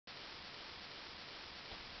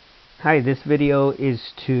Hi, this video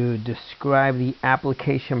is to describe the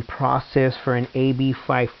application process for an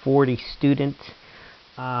AB540 student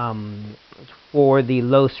um, for the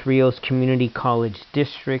Los Rios Community College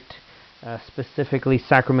District, specifically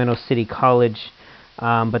Sacramento City College.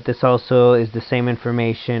 But this also is the same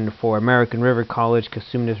information for American River College,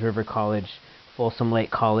 Cosumnes River College, Folsom Lake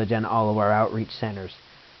College, and all of our outreach centers.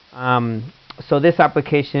 So this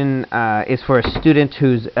application is for a student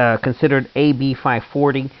who's considered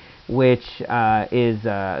AB540, which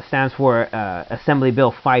stands for Assembly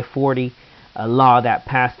Bill 540, a law that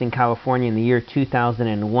passed in California in the year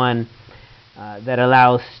 2001 that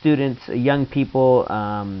allows students, young people,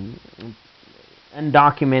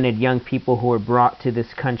 undocumented young people who were brought to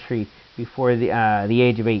this country before the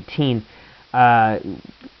age of 18. There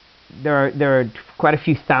are quite a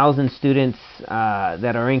few thousand students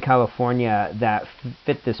that are in California that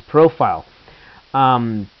fit this profile.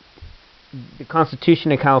 The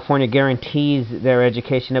Constitution of California guarantees their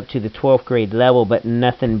education up to the 12th grade level, but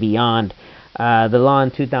nothing beyond. The law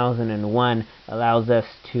in 2001 allows us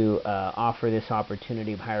to offer this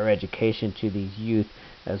opportunity of higher education to these youth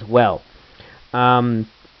as well. AB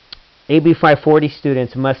 540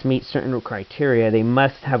 students must meet certain criteria. They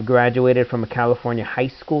must have graduated from a California high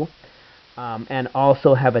school and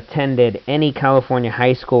also have attended any California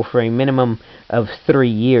high school for a minimum of 3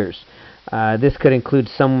 years. This could include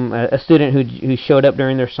a student who showed up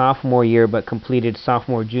during their sophomore year but completed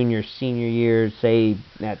sophomore, junior, senior years, say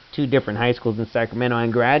at 2 different high schools in Sacramento,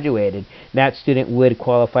 and graduated. That student would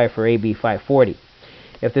qualify for AB 540.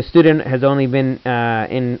 If the student has only been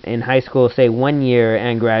in high school, say 1 year,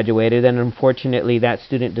 and graduated, then unfortunately that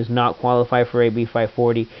student does not qualify for AB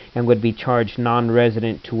 540 and would be charged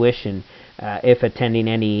non-resident tuition if attending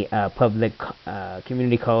any public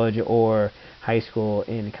community college or high school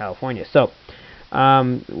in California. So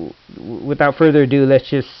without further ado, let's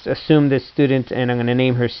just assume this student, and I'm going to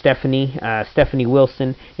name her Stephanie. Stephanie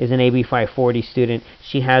Wilson is an AB 540 student.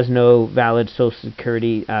 She has no valid Social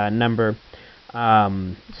Security number.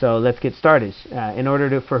 So let's get started. In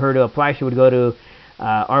order for her to apply, she would go to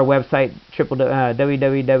our website,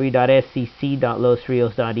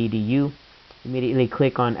 www.scc.losrios.edu. Immediately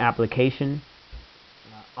click on application,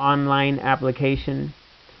 online application.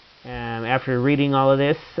 After reading all of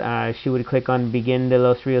this, she would click on begin the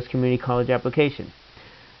Los Rios Community College application.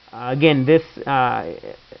 Again, this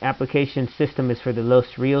application system is for the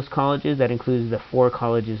Los Rios colleges. That includes the 4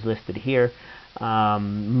 colleges listed here.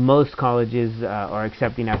 Most colleges are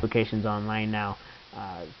accepting applications online now,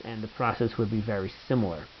 and the process would be very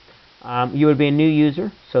similar. You would be a new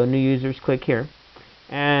user, so new users click here,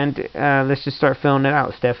 and let's just start filling it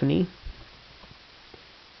out. Stephanie,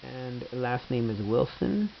 and last name is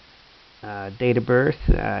Wilson. Date of birth,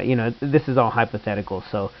 this is all hypothetical,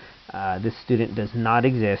 so this student does not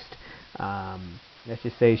exist. Let's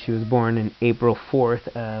just say she was born in April 4th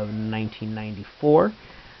of 1994.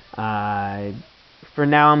 For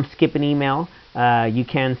now, I'm skipping email. You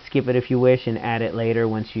can skip it if you wish and add it later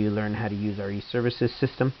once you learn how to use our e-services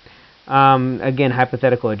system. Again,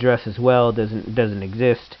 hypothetical address as well doesn't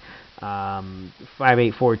exist.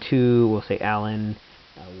 5842, we'll say Allen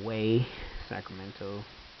Way, Sacramento.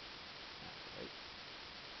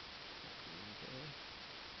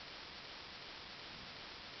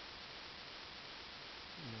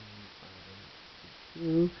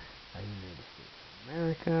 United States of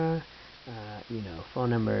America. Phone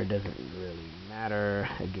number doesn't really matter.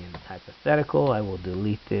 Again, it's hypothetical. I will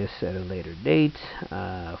delete this at a later date.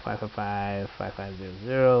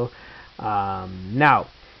 555-5500. Now,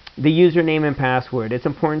 the username and password. It's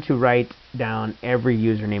important to write down every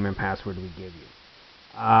username and password we give you.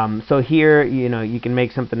 So here, you can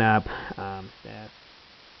make something up. Yes,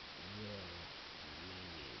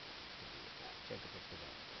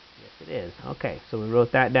 it is. Okay, so we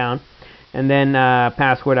wrote that down. And then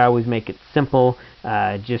password, I always make it simple,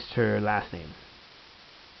 just her last name.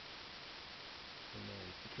 And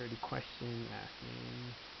then security question, last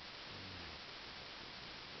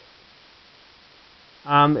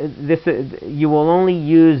name. You will only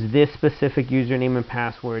use this specific username and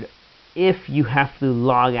password if you have to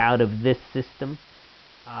log out of this system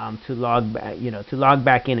to log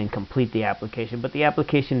back in and complete the application. But the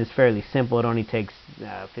application is fairly simple. It only takes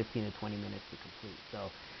 15 to 20 minutes to complete. So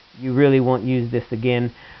you really won't use this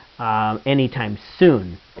again anytime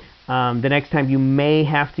soon. The next time you may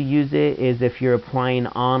have to use it is if you're applying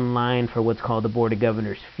online for what's called the Board of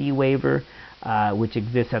Governors fee waiver, which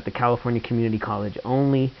exists at the California Community College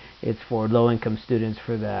only. It's for low-income students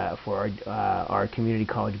for our Community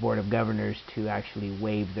College Board of Governors to actually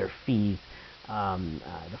waive their fees,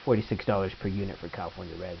 the $46 per unit for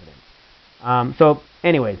California residents. So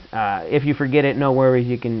anyways, if you forget it, no worries.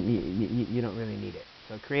 You don't really need it.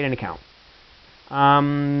 So create an account.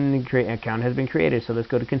 Create an account has been created. So let's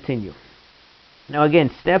go to continue. Now again,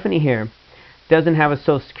 Stephanie here doesn't have a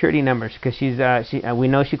social security number because we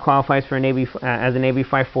know she qualifies for an as an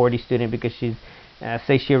AB540 student because she's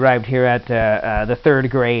say she arrived here at the 3rd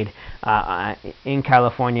grade in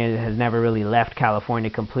California, has never really left California,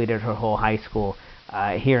 completed her whole high school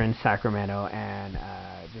here in Sacramento, and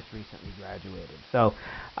just recently graduated. So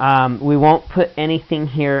we won't put anything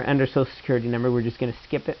here under social security number. We're just going to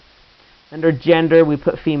skip it. Under gender, we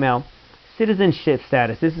put female. Citizenship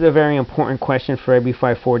status. This is a very important question for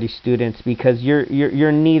AB540 students because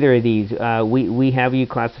you're neither of these. We have you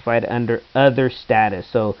classified under other status.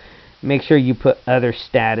 So make sure you put other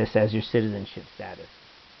status as your citizenship status.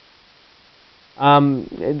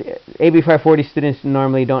 AB540 students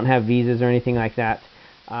normally don't have visas or anything like that.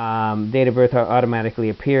 Date of birth automatically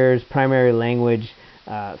appears. Primary language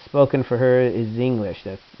spoken for her is English.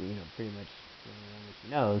 That's pretty much the only language she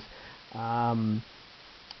knows.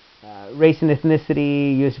 Race and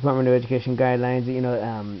ethnicity, U.S. Department of Education guidelines.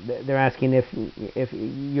 They're asking if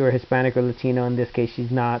you're Hispanic or Latino. In this case,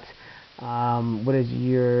 she's not. What is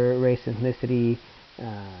your race and ethnicity?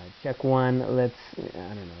 Check one. I don't know.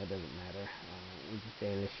 It doesn't matter. We just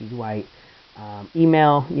say that she's white.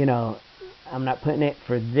 Email. I'm not putting it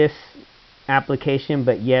for this application,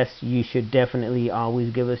 but yes, you should definitely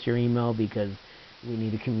always give us your email because we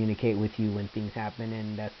need to communicate with you when things happen,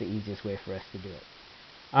 and that's the easiest way for us to do it.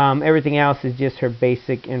 Everything else is just her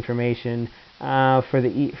basic information. For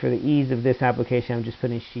the ease of this application, I'm just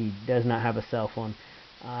putting she does not have a cell phone.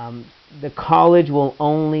 The college will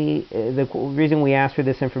only, the reason we ask for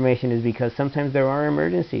this information is because sometimes there are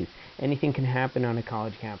emergencies. Anything can happen on a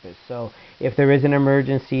college campus. So if there is an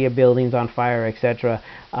emergency, a building's on fire, etc.,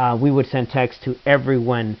 we would send text to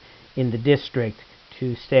everyone in the district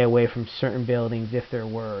to stay away from certain buildings if there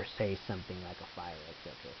were, say, something like a fire,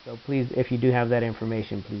 etc. So please, if you do have that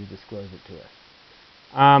information, please disclose it to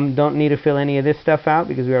us. Don't need to fill any of this stuff out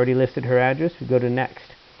because we already listed her address. We go to next.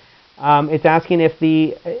 It's asking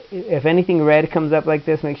if anything red comes up like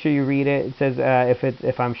this, make sure you read it. It says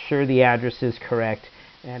if I'm sure the address is correct,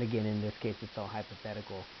 and again in this case it's all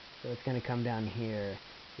hypothetical. So it's going to come down here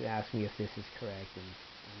to ask me if this is correct, and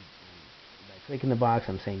by clicking the box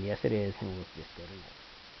I'm saying yes it is, and we'll just go to next.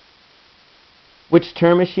 Which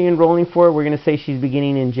term is she enrolling for? We're going to say she's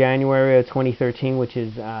beginning in January of 2013, which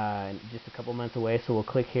is just a couple months away, so we'll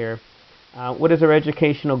click here. What is her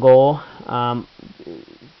educational goal?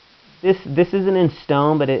 This isn't in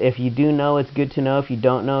stone, but if you do know, it's good to know. If you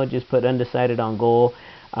don't know, just put undecided on goal.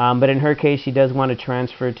 But in her case, she does want to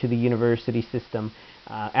transfer to the university system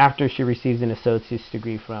after she receives an associate's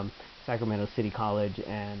degree from Sacramento City College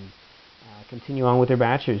and continue on with her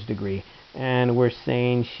bachelor's degree. And we're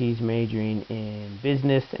saying she's majoring in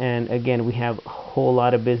business, and again we have a whole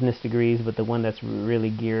lot of business degrees, but the one that's really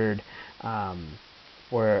geared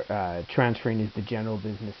for transferring is the general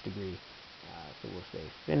business degree. So we'll say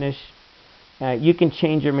finish. You can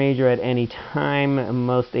change your major at any time.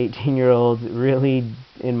 Most 18-year-olds really,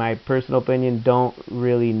 in my personal opinion, don't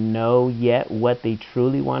really know yet what they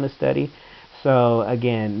truly want to study. So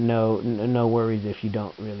again, no worries if you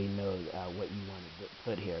don't really know what you want to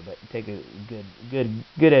put here, but take a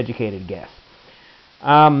good educated guess.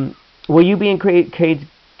 Will you be in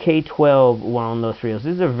K-12 while in Los Rios?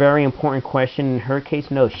 This is a very important question. In her case,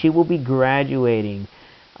 no. She will be graduating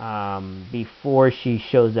before she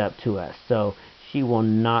shows up to us, so she will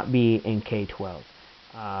not be in K-12.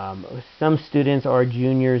 Some students are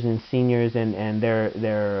juniors and seniors, and they're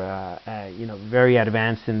very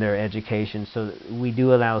advanced in their education. So we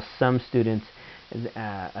do allow some students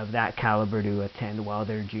of that caliber to attend while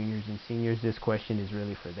they're juniors and seniors. This question is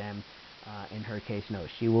really for them. In her case, no,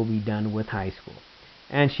 she will be done with high school,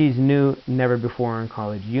 and she's new, never before in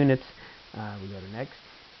college units. We go to next.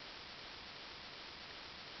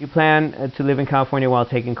 You plan to live in California while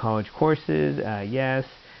taking college courses? Yes.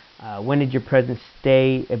 When did your present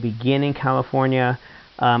stay begin in California?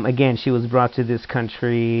 Again, she was brought to this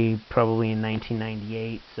country probably in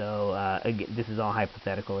 1998, so again, this is all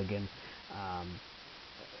hypothetical again.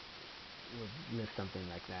 We'll list something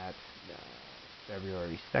like that.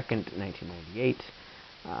 February 2nd, 1998.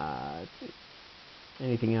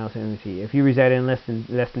 Anything else? Let me see. If you reside in less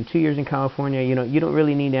than 2 years in California, you don't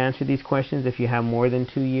really need to answer these questions if you have more than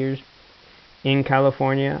 2 years in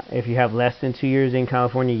California. If you have less than 2 years in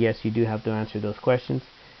California, yes, you do have to answer those questions.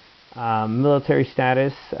 Military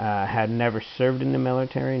status, had never served in the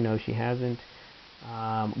military. No, she hasn't.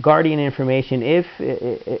 Guardian information,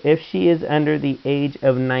 if she is under the age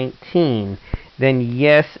of 19, then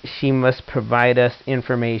yes, she must provide us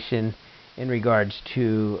information in regards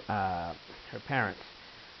to her parents.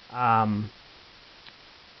 Um,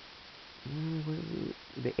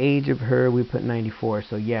 the age of her, we put 94,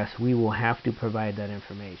 so yes, we will have to provide that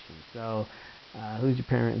information. So who's your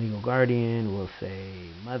parent, legal guardian? We'll say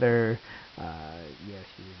mother. Yes,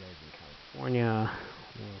 she resides in California.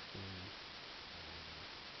 We'll say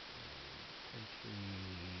country.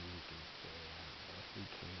 We can say, I don't know if we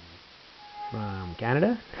came from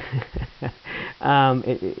Canada.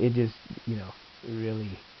 It just,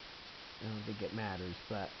 really, I don't think it matters,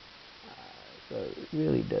 but so it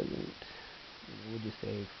really doesn't. We'll just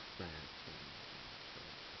say France.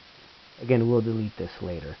 Again, we'll delete this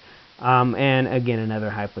later. And again, another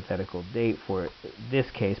hypothetical date for this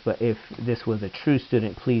case, but if this was a true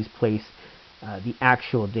student, please place the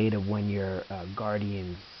actual date of when your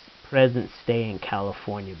guardian's present stay in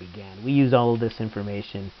California began. We use all of this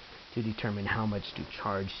information to determine how much to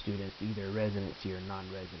charge students, either residency or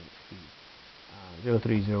non-resident fees.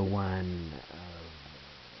 0301 of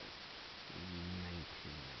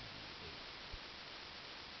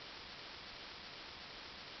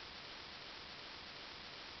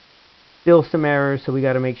 1998. Still some errors, so we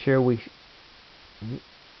got to make sure we it erased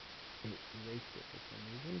it for some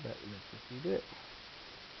reason, but let's just redo it.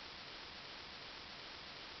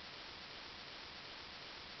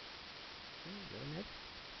 Go next.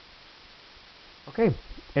 Okay,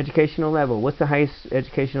 educational level. What's the highest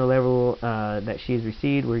educational level that she's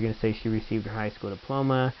received? We're going to say she received her high school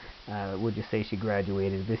diploma. We'll just say she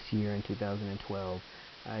graduated this year in 2012.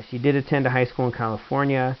 She did attend a high school in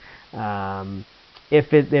California.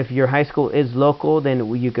 If your high school is local,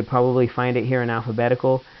 then you could probably find it here in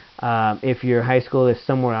alphabetical. If your high school is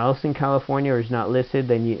somewhere else in California or is not listed,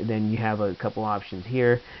 then you have a couple options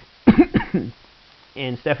here.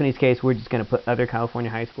 In Stephanie's case, we're just going to put other California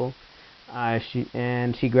high school. She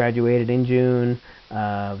graduated in June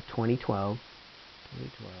of 2012.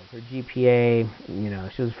 Her GPA,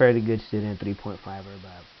 she was a fairly good student, 3.5 or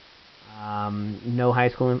above. No high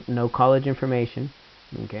school, no college information.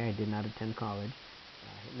 Okay, I did not attend college.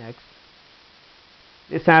 Hit next.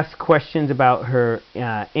 This asks questions about her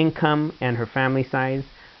income and her family size.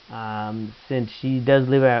 Since she does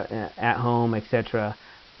live at home, etc.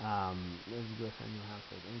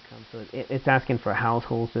 Household income. So it's asking for a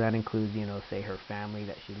household, so that includes, say her family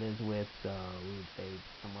that she lives with. So we would say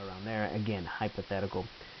somewhere around there. Again, hypothetical.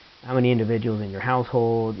 How many individuals in your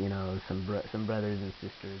household? Some brothers and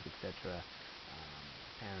sisters, etc.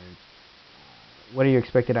 Parents. What are your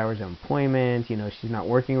expected hours of employment? She's not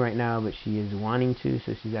working right now, but she is wanting to,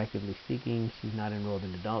 so she's actively seeking. She's not enrolled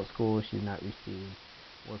in adult school. She's not receiving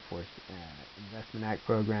Workforce Investment Act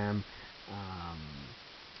program.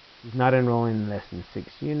 She's not enrolling in less than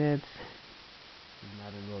 6 units. She's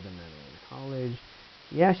not enrolled in another college.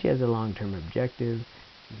 Yeah, she has a long-term objective.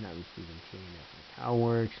 She's not receiving TNF or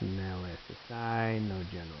CalWorks, no SSI, no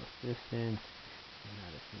general assistance. She's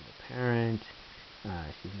not a single parent.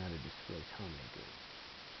 She's not a displaced homemaker.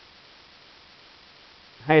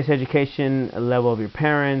 Highest education level of your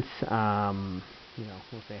parents.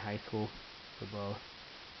 We'll say high school for both.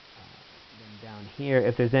 Then down here,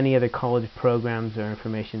 if there's any other college programs or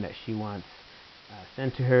information that she wants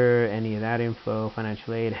sent to her, any of that info,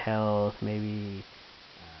 financial aid, health, maybe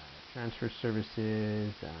transfer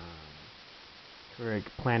services, career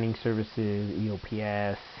planning services,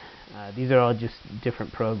 EOPS. These are all just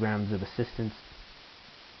different programs of assistance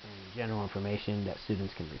and general information that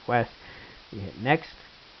students can request. We hit next.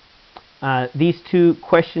 These two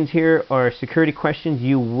questions here are security questions.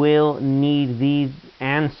 You will need these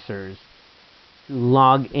answers to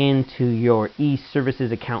log into your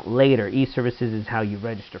eServices account later. eServices is how you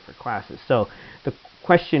register for classes. So the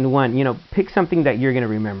question one, pick something that you're going to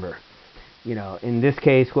remember. In this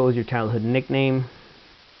case, what was your childhood nickname?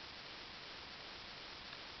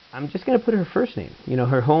 I'm just going to put her first name,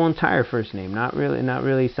 her whole entire first name, not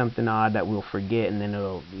really something odd that we'll forget and then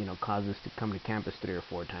it'll, cause us to come to campus 3 or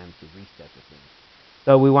 4 times to reset the thing.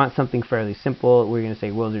 So we want something fairly simple. We're going to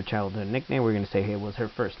say, what was her childhood nickname? We're going to say, hey, what was her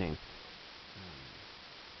first name?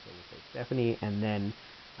 So we'll say Stephanie, and then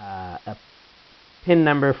a PIN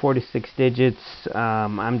number, 46 digits.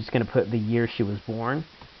 I'm just going to put the year she was born.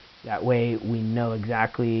 That way we know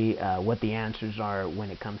exactly what the answers are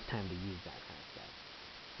when it comes time to use that kind of stuff.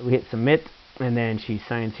 So we hit submit, and then she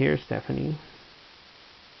signs here, Stephanie.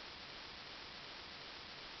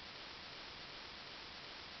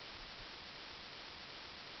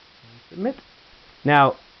 And submit.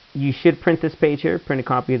 Now, you should print this page here, print a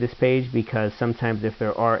copy of this page, because sometimes if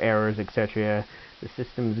there are errors, etc., the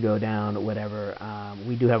systems go down, whatever,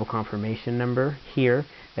 we do have a confirmation number here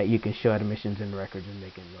that you can show admissions and records, and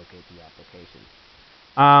they can locate the application.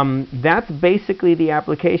 That's basically the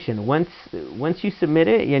application. Once you submit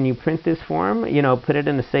it and you print this form, put it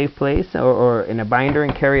in a safe place or in a binder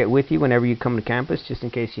and carry it with you whenever you come to campus, just in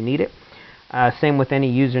case you need it. Same with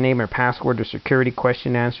any username or password or security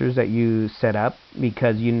question answers that you set up,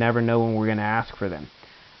 because you never know when we're going to ask for them.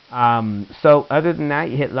 So other than that,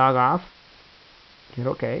 you hit log off, hit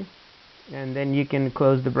OK, and then you can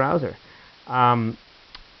close the browser.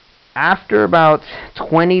 After about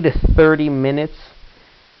 20 to 30 minutes,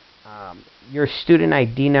 your student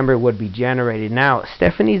ID number would be generated. Now,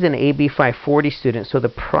 Stephanie's an AB540 student, so the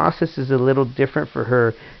process is a little different for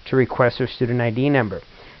her to request her student ID number.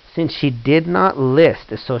 Since she did not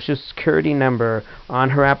list a social security number on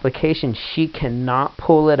her application, she cannot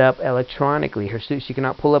pull it up electronically. She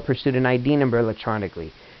cannot pull up her student ID number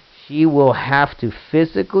electronically. She will have to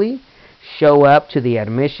physically show up to the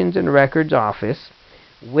admissions and records office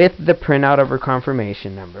with the printout of her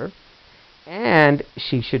confirmation number, and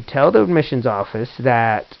she should tell the admissions office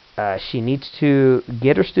that she needs to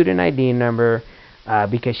get her student ID number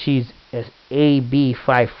because she's an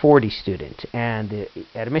AB540 student, and the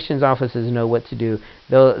admissions offices know what to do.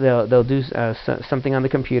 They'll do something on the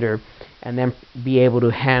computer, and then be able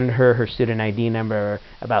to hand her her student ID number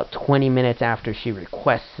about 20 minutes after she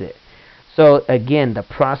requests it. So again, the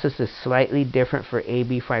process is slightly different for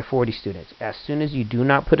AB540 students. As soon as you do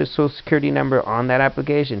not put a social security number on that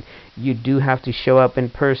application, you do have to show up in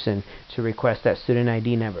person to request that student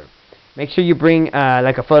ID number. Make sure you bring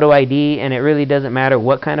like a photo ID, and it really doesn't matter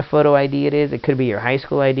what kind of photo ID it is. It could be your high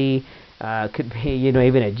school ID, could be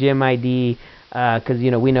even a gym ID, because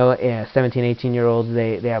we know 17, 18-year-olds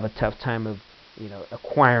they have a tough time of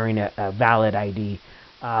acquiring a valid ID.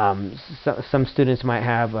 Some students might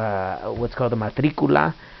have what's called a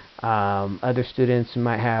matricula. Other students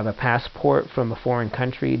might have a passport from a foreign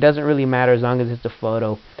country. It doesn't really matter as long as it's a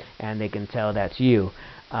photo and they can tell that's you.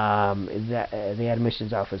 The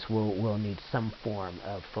admissions office will need some form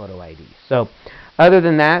of photo ID. So other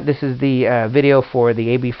than that, this is the video for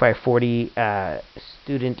the AB540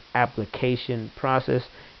 student application process.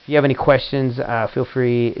 If you have any questions, feel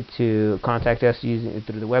free to contact us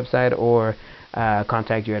through the website, or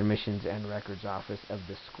contact your admissions and records office of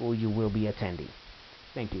the school you will be attending.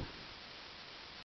 Thank you.